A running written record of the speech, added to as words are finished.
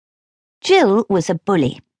Jill was a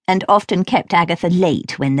bully and often kept Agatha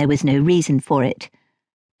late when there was no reason for it.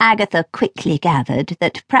 Agatha quickly gathered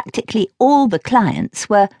that practically all the clients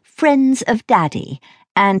were friends of Daddy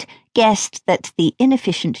and guessed that the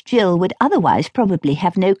inefficient Jill would otherwise probably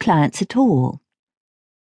have no clients at all.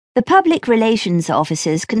 The public relations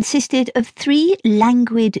officers consisted of 3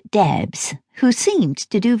 languid Debs who seemed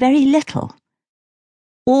to do very little.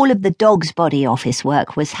 All of the dog's body office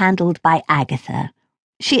work was handled by Agatha.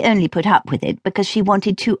 She only put up with it because she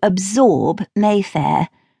wanted to absorb Mayfair.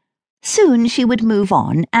 Soon she would move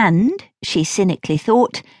on and, she cynically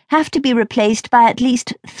thought, have to be replaced by at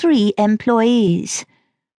least 3 employees.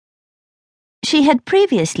 She had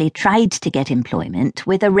previously tried to get employment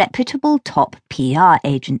with a reputable top PR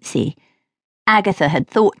agency. Agatha had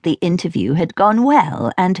thought the interview had gone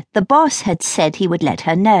well, and the boss had said he would let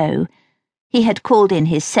her know. He had called in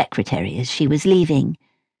his secretary as she was leaving.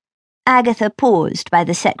 Agatha paused by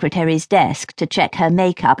the secretary's desk to check her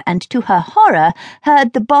makeup and, to her horror,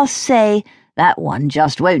 heard the boss say, "That one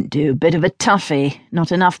just won't do, bit of a toughie,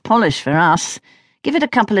 not enough polish for us. Give it a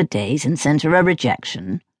couple of days and send her a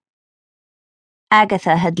rejection."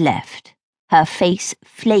 Agatha had left, her face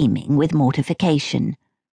flaming with mortification.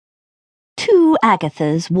 2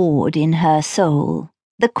 Agathas warred in her soul.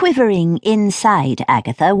 The quivering inside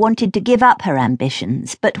Agatha wanted to give up her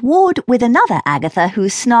ambitions, but warred with another Agatha who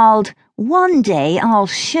snarled, "One day I'll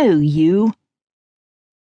show you."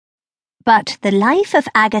 But the life of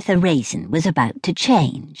Agatha Raisin was about to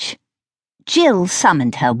change. Jill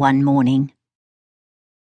summoned her one morning.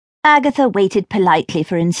 Agatha waited politely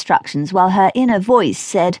for instructions while her inner voice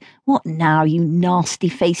said, "What now, you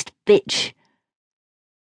nasty-faced bitch?"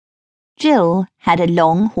 Jill had a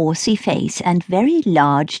long, horsey face and very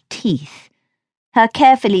large teeth. Her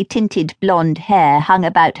carefully tinted blonde hair hung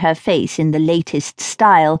about her face in the latest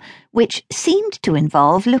style, which seemed to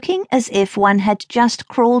involve looking as if one had just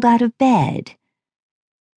crawled out of bed.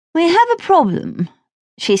 "We have a problem,"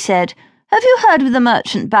 she said. "Have you heard of the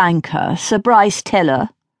merchant banker, Sir Bryce Teller?"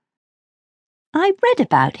 "I read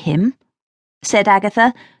about him," said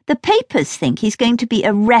Agatha. "The papers think he's going to be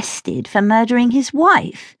arrested for murdering his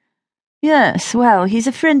wife." "Yes, well, he's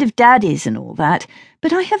a friend of Daddy's and all that,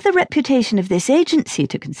 but I have the reputation of this agency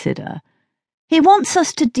to consider. He wants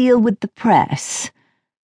us to deal with the press.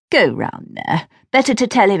 Go round there, better to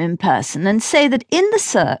tell him in person, and say that in the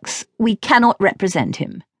circs we cannot represent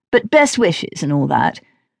him, but best wishes and all that.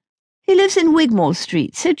 He lives in Wigmore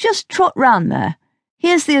Street, so just trot round there.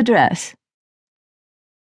 Here's the address."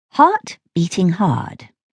 Heart beating hard,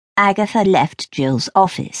 Agatha left Jill's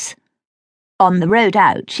office. On the road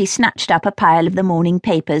out, she snatched up a pile of the morning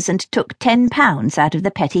papers and took £10 out of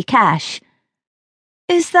the petty cash.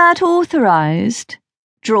 "Is that authorised?"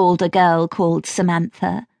 drawled a girl called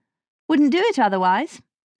Samantha. "Wouldn't do it otherwise,"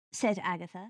 said Agatha.